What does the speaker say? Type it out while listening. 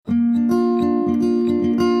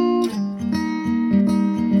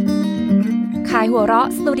ายหัวเราะ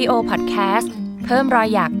สตูดิโอพอดแคสต์เพิ่มรอย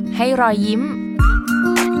หยักให้รอยยิ้ม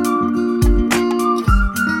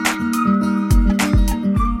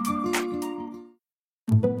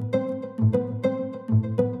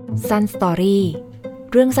สั้นสตอรี่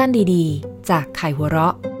เรื่องสั้นดีๆจากขายหัวเรา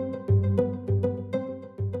ะ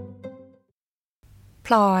พ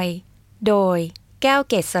ลอยโดยแก้ว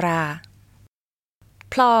เกษรา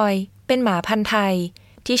พลอยเป็นหมาพันธุ์ไทย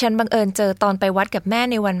ที่ฉันบังเอิญเจอตอนไปวัดกับแม่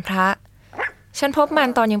ในวันพระฉันพบมัน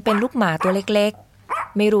ตอนยังเป็นลูกหมาตัวเล็ก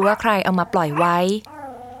ๆไม่รู้ว่าใครเอามาปล่อยไว้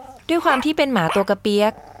ด้วยความที่เป็นหมาตัวกระเปีย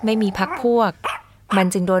กไม่มีพรรคพวกมัน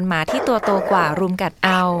จึงโดนหมาที่ตัวโตกว่ารุมกัดเอ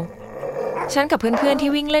าฉันกับเพื่อนๆที่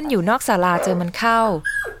วิ่งเล่นอยู่นอกศาลาเจอมันเข้า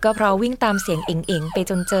ก็เพราะวิ่งตามเสียงเอ๋งๆไป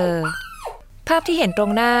จนเจอภาพที่เห็นตร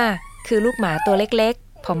งหน้าคือลูกหมาตัวเล็ก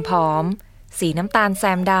ๆผอมๆสีน้ำตาลแซ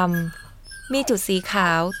มดำมีจุดสีขา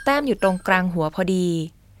วแต้มอยู่ตรงกลางหัวพอดี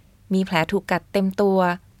มีแผลถูกกัดเต็มตัว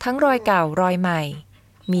ทั้งรอยเก่ารอยใหม่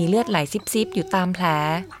มีเลือดไหลซิบๆอยู่ตามแผล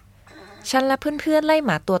ฉันและเพื่อนๆไล่ห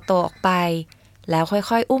มาตัวโตออกไปแล้วค่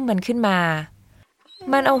อยๆอุ้มมันขึ้นมา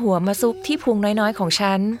มันเอาหัวมาซุกที่พุงน้อยๆของ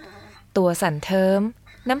ฉันตัวสั่นเทิม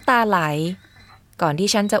น้ำตาไหลก่อนที่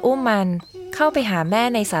ฉันจะอุ้มมันเข้าไปหาแม่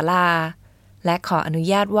ในศาลาและขออนุ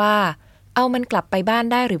ญาตว่าเอามันกลับไปบ้าน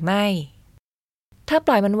ได้หรือไม่ถ้าป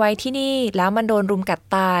ล่อยมันไว้ที่นี่แล้วมันโดนรุมกัด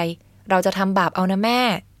ตายเราจะทำบาปเอานะแม่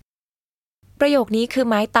ประโยคนี้คือ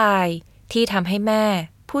ไม้ตายที่ทำให้แม่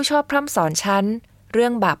ผู้ชอบพร่ำสอนฉันเรื่อ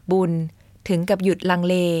งบาปบุญถึงกับหยุดลัง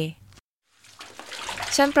เล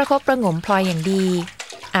ฉันประคบประหงมพลอยอย่างดี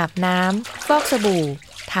อาบน้ำฟอกสบู่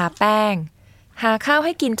ทาแป้งหาข้าวใ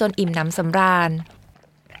ห้กินจนอิ่มหนำสำราญ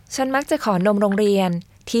ฉันมักจะขอนมโรงเรียน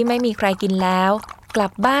ที่ไม่มีใครกินแล้วกลั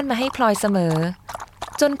บบ้านมาให้พลอยเสมอ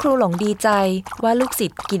จนครูหลงดีใจว่าลูกศิ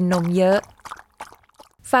ษย์กินนมเยอะ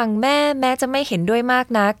ฝั่งแม่แม้จะไม่เห็นด้วยมาก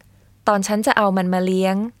นักตอนฉันจะเอามันมาเลี้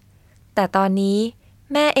ยงแต่ตอนนี้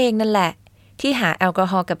แม่เองนั่นแหละที่หาแอลกอ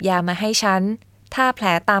ฮอล์กับยามาให้ฉันทาแผล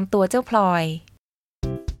ตามตัวเจ้าพลอย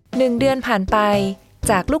1 เดือนผ่านไป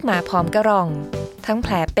จากลูกหมาผอมกระรองทั้งแผ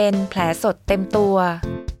ลเป็นแผลสดเต็มตัว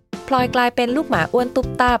พลอยกลายเป็นลูกหมาอ้วนตุบ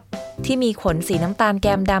ตับที่มีขนสีน้ำตาลแก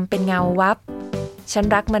มดำเป็นเงาวับฉัน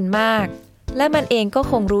รักมันมากและมันเองก็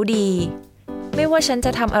คงรู้ดีไม่ว่าฉันจ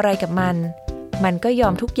ะทำอะไรกับมันมันก็ยอ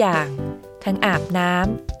มทุกอย่างทั้งอาบน้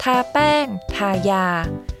ำทาแป้งทายา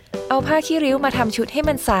เอาผ้าขี้ริ้วมาทำชุดให้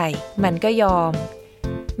มันใส่มันก็ยอม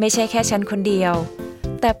ไม่ใช่แค่ฉันคนเดียว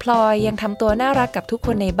แต่พลอยยังทำตัวน่ารักกับทุกค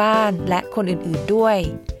นในบ้านและคนอื่นๆด้วย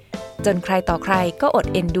จนใครต่อใครก็อด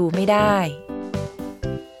เอ็นดูไม่ได้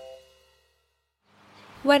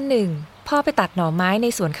วันหนึ่งพ่อไปตัดหน่อไม้ใน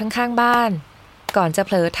สวนข้างๆบ้านก่อนจะเผ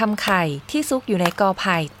ลอทำไข่ที่ซุกอยู่ในกอไ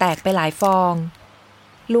ผ่แตกไปหลายฟอง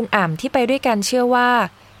ลุงอ่ำที่ไปด้วยกันเชื่อว่า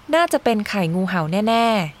น่าจะเป็นไข่งูเห่าแน่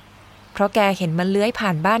ๆเพราะแกเห็นมันเลื้อยผ่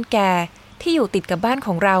านบ้านแกที่อยู่ติดกับบ้านข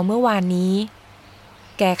องเราเมื่อวานนี้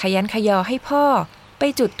แกขยันขยอให้พ่อไป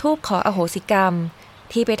จุดธูปขออโหสิกรรม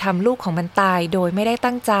ที่ไปทำลูกของมันตายโดยไม่ได้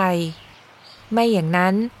ตั้งใจไม่อย่าง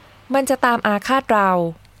นั้นมันจะตามอาฆาตเรา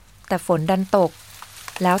แต่ฝนดันตก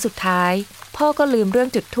แล้วสุดท้ายพ่อก็ลืมเรื่อง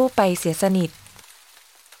จุดธูปไปเสียสนิท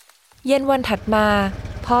เย็นวันถัดมา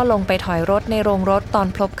พ่อลงไปถอยรถในโรงรถตอน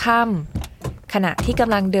พลบค่ำขณะที่ก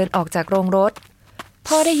ำลังเดินออกจากโรงรถ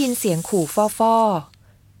พ่อได้ยินเสียงขู่ฟ่อ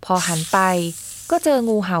ๆพอหันไปก็เจอ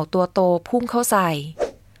งูเห่าตัวโตพุ่งเข้าใส่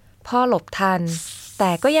พ่อหลบทันแ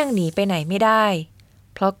ต่ก็ยังหนีไปไหนไม่ได้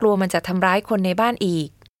เพราะกลัวมันจะทำร้ายคนในบ้านอีก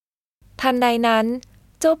ทันใดนั้น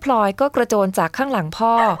เจ้าพลอยก็กระโจนจากข้างหลัง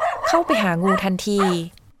พ่อเข้าไปหางูทันที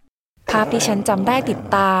ภาพที่ฉันจำได้ติด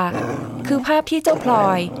ตาคือภาพที่เจ้าพลอ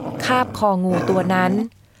ยคาบคองูตัวนั้น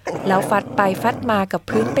แล้วฟัดไปฟัดมากับ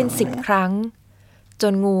พื้นเป็น10 ครั้งจ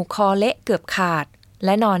นงูคอเละเกือบขาดแล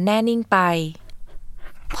ะนอนแน่นิ่งไป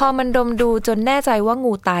พอมันดมดูจนแน่ใจว่า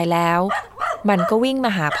งูตายแล้วมันก็วิ่งม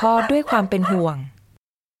าหาพ่อด้วยความเป็นห่วง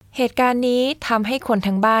เหตุการณ์นี้ทำให้คน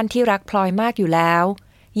ทั้งบ้านที่รักพลอยมากอยู่แล้ว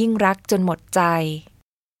ยิ่งรักจนหมดใจ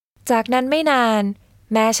จากนั้นไม่นาน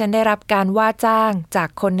แม่ฉันได้รับการว่าจ้างจาก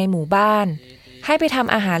คนในหมู่บ้านให้ไปท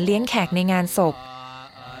ำอาหารเลี้ยงแขกในงานศพ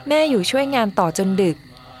แม่อยู่ช่วยงานต่อจนดึก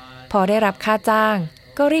พอได้รับค่าจ้าง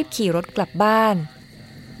ก็รีบขี่รถกลับบ้าน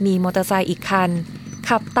มีมอเตอร์ไซค์อีกคัน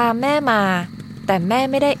ขับตามแม่มาแต่แม่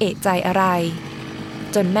ไม่ได้เอะใจอะไร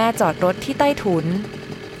จนแม่จอดรถที่ใต้ถุน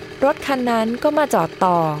รถคันนั้นก็มาจอด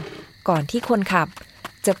ต่อก่อนที่คนขับ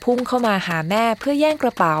จะพุ่งเข้ามาหาแม่เพื่อแย่งกร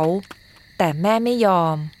ะเป๋าแต่แม่ไม่ยอ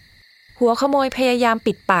มหัวขโมยพยายาม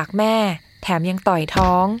ปิดปากแม่แถมยังต่อย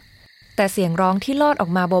ท้องแต่เสียงร้องที่ลอดออ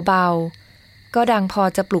กมาเบาๆก็ดังพอ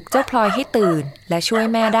จะปลุกเจ้าพลอยให้ตื่นและช่วย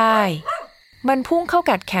แม่ได้มันพุ่งเข้า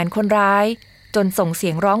กัดแขนคนร้ายจนส่งเสี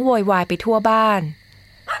ยงร้องโวยวายไปทั่วบ้าน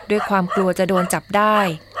ด้วยความกลัวจะโดนจับได้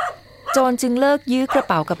โจรจึงเลิกยื้อกระ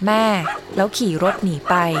เป๋ากับแม่แล้วขี่รถหนี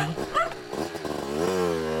ไป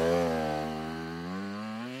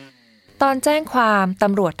ตอนแจ้งความต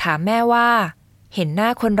ำรวจถามแม่ว่าเห็นหน้า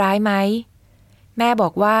คนร้ายไหมแม่บอ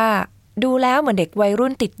กว่าดูแล้วเหมือนเด็กวัยรุ่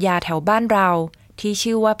นติดยาแถวบ้านเราที่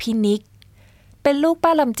ชื่อว่าพี่นิกเป็นลูกป้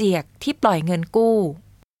าลำเจียกที่ปล่อยเงินกู้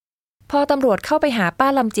พอตำรวจเข้าไปหาป้า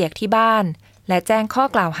ลำเจียกที่บ้านและแจ้งข้อ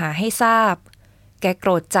กล่าวหาให้ทราบแกโก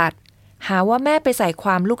รธจัดหาว่าแม่ไปใส่คว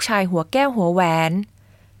ามลูกชายหัวแก้วหัวแหวน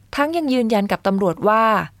ทั้งยังยืนยันกับตำรวจว่า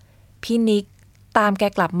พี่นิกตามแก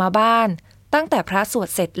กลับมาบ้านตั้งแต่พระสวด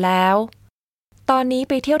เสร็จแล้วตอนนี้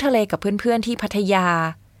ไปเที่ยวทะเลกับเพื่อนๆที่พัทยา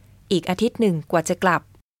อีกอาทิตย์หนึ่งกว่าจะกลับ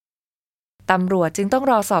ตำรวจจึงต้อง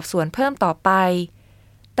รอสอบสวนเพิ่มต่อไป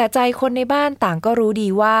แต่ใจคนในบ้านต่างก็รู้ดี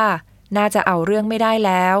ว่าน่าจะเอาเรื่องไม่ได้แ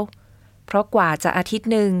ล้วเพราะกว่าจะอาทิตย์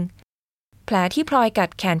หนึ่งแผลที่พลอยกัด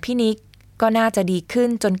แขนพี่นิกก็น่าจะดีขึ้น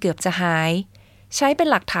จนเกือบจะหายใช้เป็น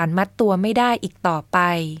หลักฐานมัดตัวไม่ได้อีกต่อไป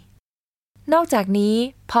นอกจากนี้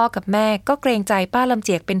พ่อกับแม่ก็เกรงใจป้าลำเ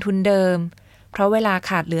จียกเป็นทุนเดิมเพราะเวลาข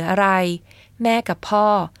าดเหลืออะไรแม่กับพ่อ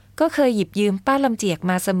ก็เคยหยิบยืมป้าลำเจียก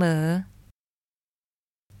มาเสมอ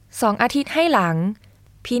2 อาทิตย์ให้หลัง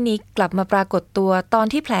พี่นิกกลับมาปรากฏตัวตอน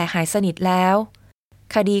ที่แผลหายสนิทแล้ว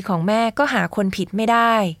คดีของแม่ก็หาคนผิดไม่ไ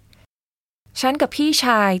ด้ฉันกับพี่ช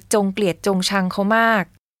ายจงเกลียดจงชังเขามาก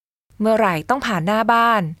เมื่อไหร่ต้องผ่านหน้าบ้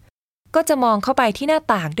านก็จะมองเข้าไปที่หน้า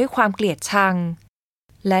ต่างด้วยความเกลียดชัง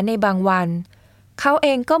และในบางวันเขาเอ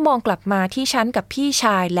งก็มองกลับมาที่ฉันกับพี่ช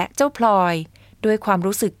ายและเจ้าพลอยด้วยความ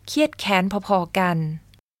รู้สึกเครียดแค้นพอๆกัน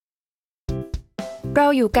เรา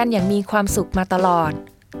อยู่กันอย่างมีความสุขมาตลอด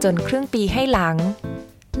จนครึ่งปีให้หลัง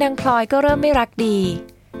นางพลอยก็เริ่มไม่รักดี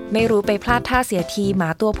ไม่รู้ไปพลาดท่าเสียทีหมา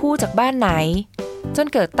ตัวผู้จากบ้านไหนจน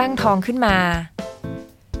เกิดตั้งท้องขึ้นมา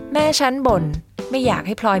แม่ฉันบ่นไม่อยากใ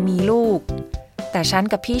ห้พลอยมีลูกแต่ฉัน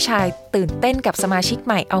กับพี่ชายตื่นเต้นกับสมาชิกใ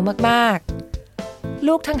หม่เอามากๆ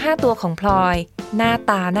ลูกทั้ง5 ตัวของพลอยหน้า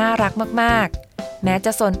ตาน่ารักมากๆแม้จ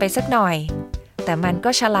ะซนไปสักหน่อยแต่มันก็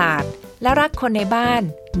ฉลาดและรักคนในบ้าน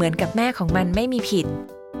เหมือนกับแม่ของมันไม่มีผิด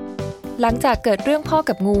หลังจากเกิดเรื่องพ่อ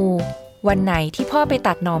กับงูวันไหนที่พ่อไป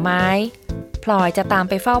ตัดหน่อไม้พลอยจะตาม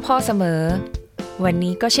ไปเฝ้าพ่อเสมอวัน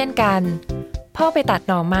นี้ก็เช่นกันพ่อไปตัด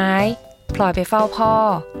หน่อไม้พลอยไปเฝ้าพ่อ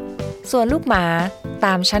ส่วนลูกหมาต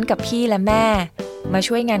ามฉันกับพี่และแม่มา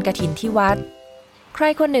ช่วยงานกฐินที่วัดใคร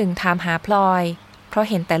คนหนึ่งถามหาพลอยเพราะ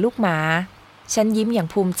เห็นแต่ลูกหมาฉันยิ้มอย่าง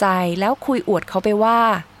ภูมิใจแล้วคุยอวดเขาไปว่า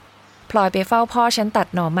พลอยไปเฝ้าพ่อฉันตัด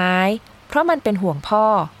หน่อไม้เพราะมันเป็นห่วงพ่อ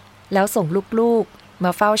แล้วส่งลูกๆม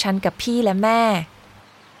าเฝ้าฉันกับพี่และแม่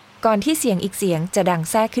ก่อนที่เสียงอีกเสียงจะดัง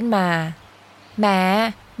แทรกขึ้นมาแหม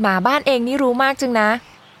หมาบ้านเองนี่รู้มากจังนะ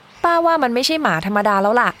ป้าว่ามันไม่ใช่หมาธรรมดาแล้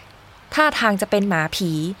วล่ะท่าทางจะเป็นหมา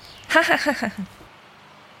ผีฮ่าฮ่าฮ่า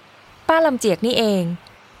ป้าลำเจียกนี่เอง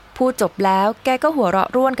พูดจบแล้วแกก็หัวเราะ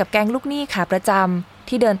ร่วนกับแก๊งลูกหนี้ขาประจำ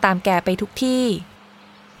ที่เดินตามแกไปทุกที่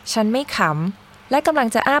ฉันไม่ขำและกำลัง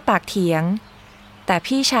จะอ้าปากเถียงแต่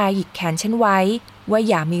พี่ชายหยิกแขนฉันไว้ว่า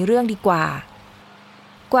อย่ามีเรื่องดีกว่า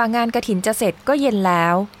งานกฐินจะเสร็จก็เย็นแล้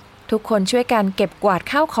วทุกคนช่วยกันเก็บกวาด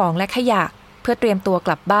ข้าวของและขยะเพื่อเตรียมตัวก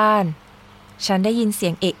ลับบ้านฉันได้ยินเสี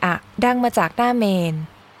ยงเอะอะดังมาจากหน้าเมน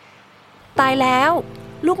ตายแล้ว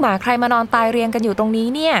ลูกหมาใครมานอนตายเรียงกันอยู่ตรงนี้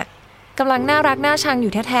เนี่ยกำลังน่ารักน่าชังอ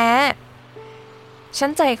ยู่แท้ๆฉั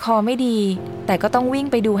นใจคอไม่ดีแต่ก็ต้องวิ่ง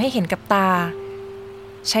ไปดูให้เห็นกับตา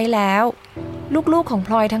ใช่แล้วลูกๆของพ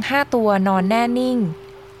ลอยทั้ง5 ตัวนอนแน่นิ่ง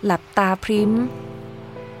หลับตาพริ้ม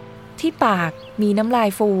ที่ปากมีน้ำลาย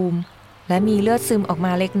ฟูมและมีเลือดซึมออกม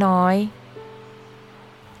าเล็กน้อย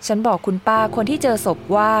ฉันบอกคุณป้าคนที่เจอศพ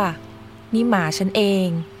ว่านี่หมาฉันเอง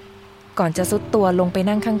ก่อนจะซุดตัวลงไป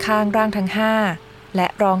นั่งข้างๆร่างทั้ง5และ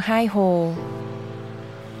ร้องไห้โฮ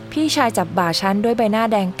พี่ชายจับบ่าฉันด้วยใบหน้า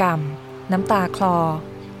แดงก่ำน้ำตาคลอ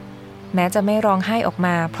แม้จะไม่ร้องไห้ออกม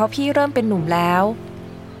าเพราะพี่เริ่มเป็นหนุ่มแล้ว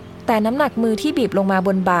แต่น้ำหนักมือที่บีบลงมาบ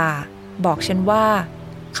นบ่าบอกฉันว่า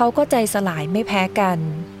เขาก็ใจสลายไม่แพ้กัน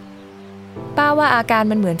ป้าว่าอาการ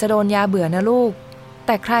มันเหมือนจะโดนยาเบื่อนะลูกแ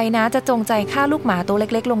ต่ใครนะจะจงใจฆ่าลูกหมาตัวเ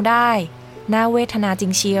ล็กๆลงได้น่าเวทนาจริ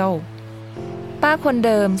งเชียวป้าคนเ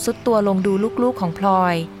ดิมซุดตัวลงดูลูกๆของพลอ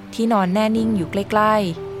ยที่นอนแน่นิ่งอยู่ใกล้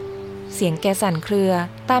ๆเสียงแกสั่นเครือ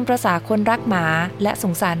ตามประสาคนรักหมาและส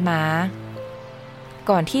งสารหมา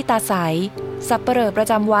ก่อนที่ตาใสสับเปร่อประ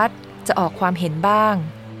จำวัดจะออกความเห็นบ้าง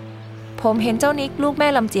ผมเห็นเจ้านิกลูกแม่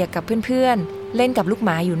ลำเจียกกับเพื่อนๆเล่นกับลูกหม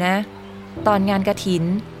าอยู่นะตอนงานกฐิน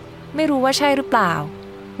ไม่รู้ว่าใช่หรือเปล่า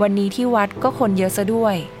วันนี้ที่วัดก็คนเยอะซะด้ว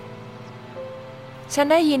ยฉัน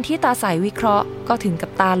ได้ยินที่ตาใสวิเคราะห์ก็ถึงกั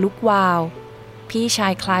บตาลุกวาวพี่ชา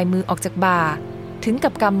ยคลายมือออกจากบ่าถึงกั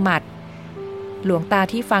บกำหมัดหลวงตา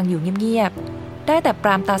ที่ฟังอยู่เงียบๆได้แต่ปร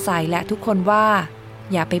ามตาใสและทุกคนว่า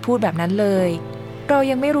อย่าไปพูดแบบนั้นเลย เรา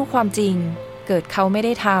ยังไม่รู้ความจริงเกิดเขาไม่ไ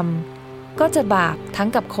ด้ทำก็จะบาปทั้ง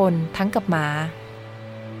กับคนทั้งกับหมา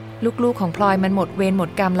ลูกๆของพลอยมันหมดเวรหมด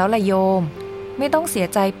กรรมแล้วล่ะโยมไม่ต้องเสีย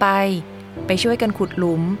ใจไปช่วยกันขุดห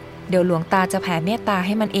ลุมเดี๋ยวหลวงตาจะแผ่เมตตาใ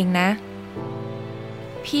ห้มันเองนะ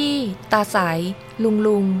พี่ตาใส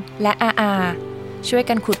ลุงและอาช่วย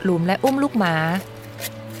กันขุดหลุมและอุ้มลูกหมา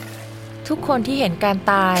ทุกคนที่เห็นการ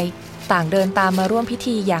ตายต่างเดินตามมาร่วมพิ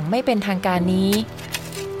ธีอย่างไม่เป็นทางการนี้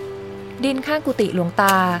ดินข้างกุฏิหลวงต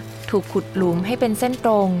าถูกขุดหลุมให้เป็นเส้นต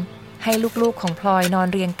รงให้ลูกๆของพลอยนอน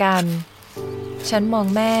เรียงกันฉันมอง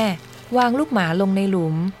แม่วางลูกหมาลงในหลุ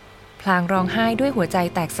มพลางร้องไห้ด้วยหัวใจ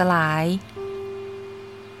แตกสลาย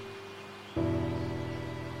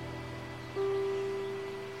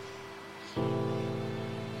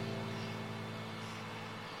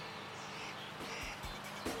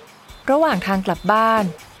ระหว่างทางกลับบ้าน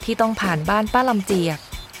ที่ต้องผ่านบ้านป้าลำเจียก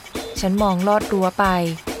ฉันมองลอดรั้วไป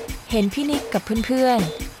เห็นพี่นิกกับเพื่อน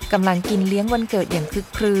ๆกำลังกินเลี้ยงวันเกิดอย่างคลึก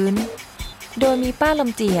ครื้นโดยมีป้าล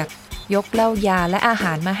ำเจียกยกเหล้ายาและอาห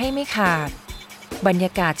ารมาให้ไม่ขาดบรรย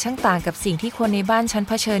ากาศช่างต่างกับสิ่งที่คนในบ้านฉันเ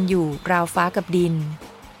ผชิญอยู่ราวฟ้ากับดิน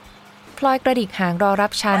พลอยกระดิกหางรอรั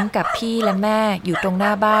บฉันกับพี่และแม่อยู่ตรงหน้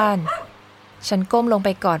าบ้านฉันก้มลงไป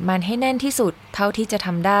กอดมันให้แน่นที่สุดเท่าที่จะท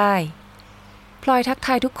ำได้พลอยทักท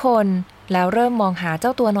ายทุกคนแล้วเริ่มมองหาเจ้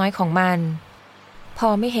าตัวน้อยของมันพอ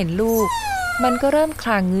ไม่เห็นลูกมันก็เริ่มคล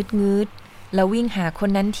างงืดแล้ววิ่งหาคน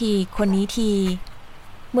นั้นทีคนนี้ที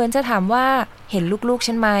เหมือนจะถามว่าเห็นลูกๆ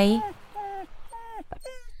ฉันไหม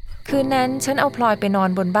คืนนั้นฉันเอาพลอยไปนอน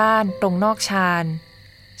บนบ้านตรงนอกชาน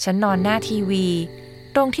ฉันนอนหน้าทีวี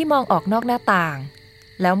ตรงที่มองออกนอกหน้าต่าง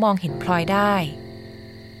แล้วมองเห็นพลอยได้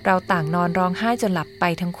เราต่างนอนร้องไห้จนหลับไป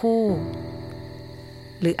ทั้งคู่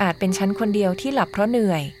หรืออาจเป็นฉันคนเดียวที่หลับเพราะเห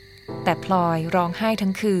นื่อยแต่พลอยร้องไห้ทั้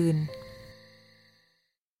งคืน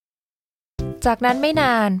จากนั้นไม่น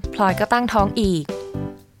านพลอยก็ตั้งท้องอีก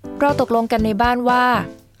เราตกลงกันในบ้านว่า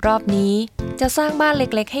รอบนี้จะสร้างบ้านเ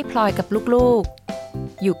ล็กๆให้พลอยกับลูก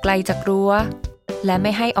ๆอยู่ไกลจากรั้วและไ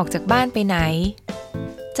ม่ให้ออกจากบ้านไปไหน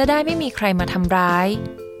จะได้ไม่มีใครมาทำร้าย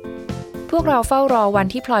พวกเราเฝ้ารอวัน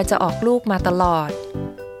ที่พลอยจะออกลูกมาตลอด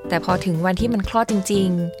แต่พอถึงวันที่มันคลอดจริง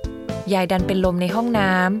ๆยายดันเป็นลมในห้อง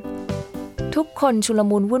น้ำทุกคนชุล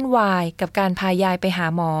มุนวุ่นวายกับการพายายไปหา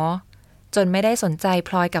หมอจนไม่ได้สนใจพ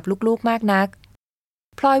ลอยกับลูกๆมากนัก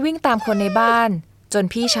พลอยวิ่งตามคนในบ้านจน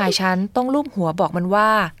พี่ชายฉันต้องลูบหัวบอกมันว่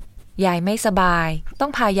ายายไม่สบายต้อ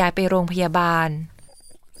งพายายไปโรงพยาบาล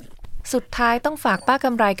สุดท้ายต้องฝากป้าก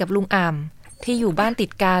ำไรกับลุงอ่ำที่อยู่บ้านติ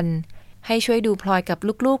ดกันให้ช่วยดูพลอยกับ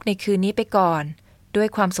ลูกๆในคืนนี้ไปก่อนด้วย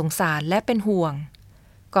ความสงสารและเป็นห่วง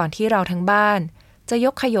ก่อนที่เราทั้งบ้านจะย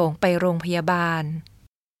กขโยงไปโรงพยาบาล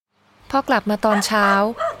พอกลับมาตอนเช้า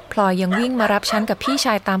พลอยยังวิ่งมารับฉันกับพี่ช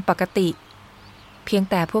ายตามปกติเพียง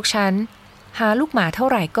แต่พวกฉันหาลูกหมาเท่า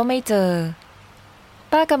ไหร่ก็ไม่เจอ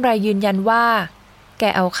ป้ากำไรยืนยันว่าแก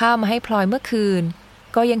เอาข้าวมาให้พลอยเมื่อคืน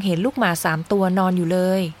ก็ยังเห็นลูกหมา3 ตัวนอนอยู่เล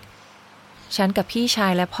ยฉันกับพี่ชา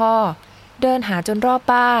ยและพ่อเดินหาจนรอบ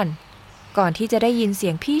บ้านก่อนที่จะได้ยินเสี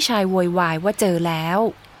ยงพี่ชายโวยวายว่าเจอแล้ว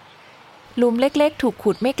หลุมเล็กๆถูก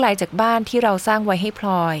ขุดไม่ไกลจากบ้านที่เราสร้างไว้ให้พล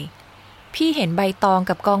อยพี่เห็นใบตอง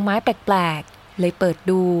กับกองไม้แปลกๆเลยเปิด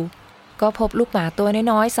ดูก็พบลูกหมาตัว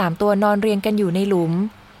น้อยๆ3 ตัวนอนเรียงกันอยู่ในหลุม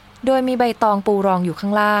โดยมีใบตองปูรองอยู่ข้า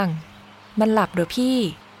งล่างมันหลับเหรอพี่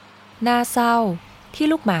น่าเศร้าที่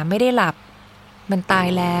ลูกหมาไม่ได้หลับมันตาย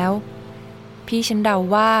แล้วพี่ฉันเดา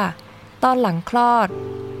ว่าตอนหลังคลอด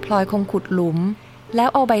พลอยคงขุดหลุมแล้ว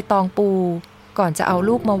เอาใบตองปูก่อนจะเอา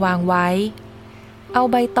ลูกมาวางไว้เอา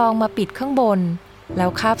ใบตองมาปิดข้างบนแล้ว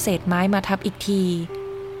คาบเศษไม้มาทับอีกที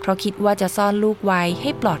เพราะคิดว่าจะซ่อนลูกไว้ให้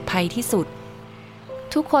ปลอดภัยที่สุด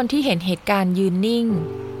ทุกคนที่เห็นเหตุการณ์ยืนนิ่ง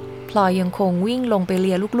พลอยยังคงวิ่งลงไปเ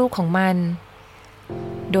ลียลูกๆของมัน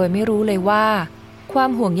โดยไม่รู้เลยว่าความ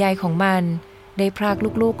ห่วงใยของมันได้พราก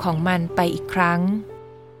ลูกๆของมันไปอีกครั้ง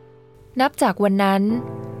นับจากวันนั้น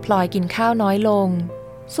พลอยกินข้าวน้อยลง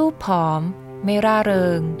สู้ผอมไม่ร่าเริ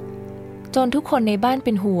งจนทุกคนในบ้านเ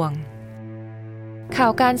ป็นห่วงข่า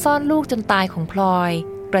วการซ่อนลูกจนตายของพลอย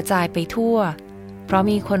กระจายไปทั่วเพราะ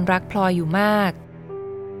มีคนรักพลอยอยู่มาก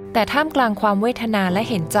แต่ท่ามกลางความเวทนาและ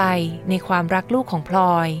เห็นใจในความรักลูกของพล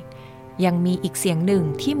อยยังมีอีกเสียงหนึ่ง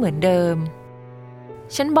ที่เหมือนเดิม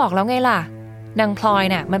ฉันบอกแล้วไงล่ะนางพลอย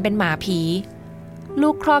น่ะมันเป็นหมาผีลู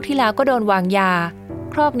กครอกที่แล้วก็โดนวางยา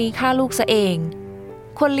ครอกนี้ฆ่าลูกซะเอง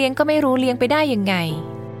คนเลี้ยงก็ไม่รู้เลี้ยงไปได้ยังไง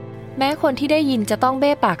แม้คนที่ได้ยินจะต้องเ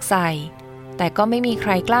บ้ปากใส่แต่ก็ไม่มีใค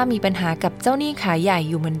รกล้ามีปัญหากับเจ้าหนี้ขาใหญ่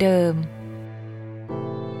อยู่เหมือนเดิม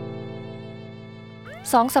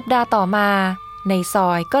2 สัปดาห์ต่อมาในซ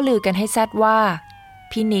อยก็ลือกันให้แซดว่า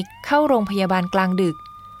พี่นิกเข้าโรงพยาบาลกลางดึก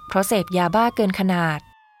เพราะเสพยาบ้าเกินขนาด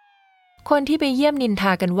คนที่ไปเยี่ยมนินท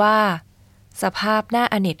ากันว่า สภาพหน้า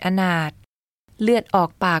อเนจอนาถเลือดออก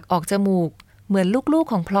ปากออกจมูกเหมือนลูก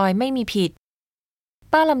ๆของพลอยไม่มีผิด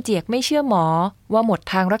ป้าลำเจียกไม่เชื่อหมอว่าหมด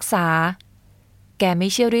ทางรักษาแกไม่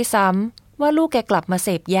เชื่อด้วยซ้ำว่าลูกแกกลับมาเส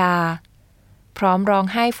พยาพร้อมร้อง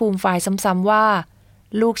ไห้ฟูมฟายซ้ำๆว่า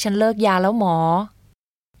ลูกฉันเลิกยาแล้วหมอ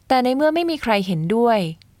แต่ในเมื่อไม่มีใครเห็นด้วย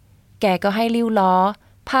แกก็ให้ลิ้วล้อ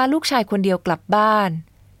พาลูกชายคนเดียวกลับบ้าน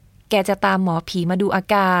แกจะตามหมอผีมาดูอา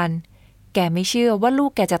การแกไม่เชื่อว่าลู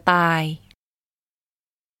กแกจะตาย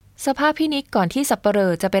สภาพพี่นิกก่อนที่สับเปล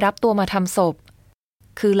อจะไปรับตัวมาทำศพ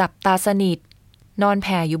คือหลับตาสนิทนอนแ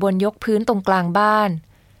ผ่อยู่บนยกพื้นตรงกลางบ้าน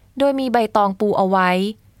โดยมีใบตองปูเอาไว้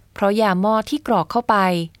เพราะยาหม้อที่กรอกเข้าไป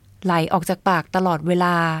ไหลออกจากปากตลอดเวล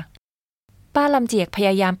าป้าลำเจียกพย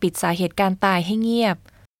ายามปิดสาเหตุการตายให้เงียบ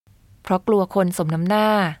เพราะกลัวคนสมน้ำหน้า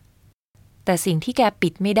แต่สิ่งที่แกปิ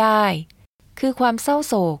ดไม่ได้คือความเศร้า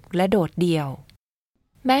โศกและโดดเดี่ยว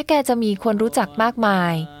แม้แกจะมีคนรู้จักมากมา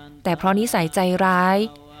ยแต่เพราะนิสัยใจร้าย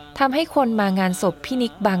ทำให้คนมางานศพพี่นิ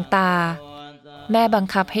กบางตาแม่บัง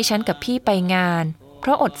คับให้ฉันกับพี่ไปงานเพร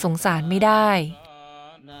าะอดสงสารไม่ได้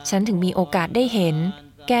ฉันถึงมีโอกาสได้เห็น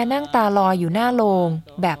แกนั่งตาลอยอยู่หน้าโลง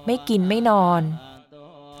แบบไม่กินไม่นอน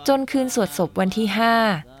จนคืนสวดศพวันที่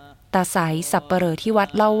5ตาใสสับเปลอที่วัด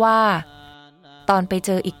เล่าว่าตอนไปเจ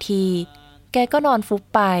ออีกทีแกก็นอนฟุบ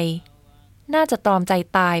ไปน่าจะตรอมใจ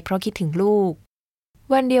ตายเพราะคิดถึงลูก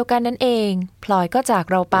วันเดียวกันนั่นเองพลอยก็จาก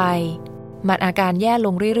เราไปมันอาการแย่ล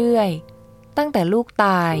งเรื่อยๆตั้งแต่ลูกต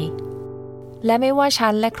ายและไม่ว่าฉั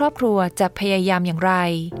นและครอบครัวจะพยายามอย่างไร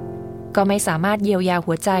ก็ไม่สามารถเยียวยา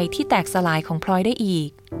หัวใจที่แตกสลายของพลอยได้อีก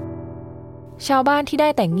ชาวบ้านที่ได้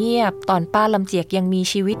แต่เงียบตอนป้าลำเจียกยังมี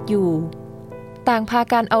ชีวิตอยู่ต่างพา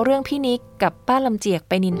กันเอาเรื่องพี่นิกกับป้าลำเจียกไ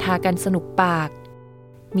ปนินทากันสนุกปาก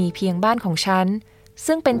มีเพียงบ้านของฉัน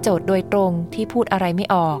ซึ่งเป็นโจทย์โดยตรงที่พูดอะไรไม่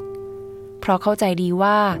ออกเพราะเข้าใจดี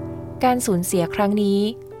ว่าการสูญเสียครั้งนี้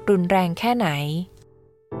รุนแรงแค่ไหน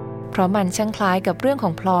เพราะมันช่างคล้ายกับเรื่องข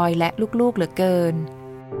องพลอยและลูกๆเหลือเกิน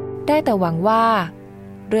ได้แต่หวังว่า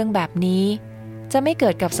เรื่องแบบนี้จะไม่เกิ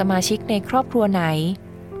ดกับสมาชิกในครอบครัวไหน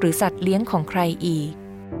หรือสัตว์เลี้ยงของใครอีก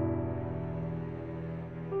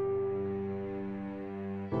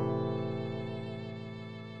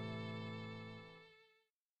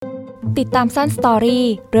ติดตามสั้นสตอรี่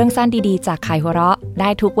เรื่องสั้นดีๆจากขายหัวเราะได้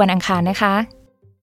ทุกวันอังคารนะคะ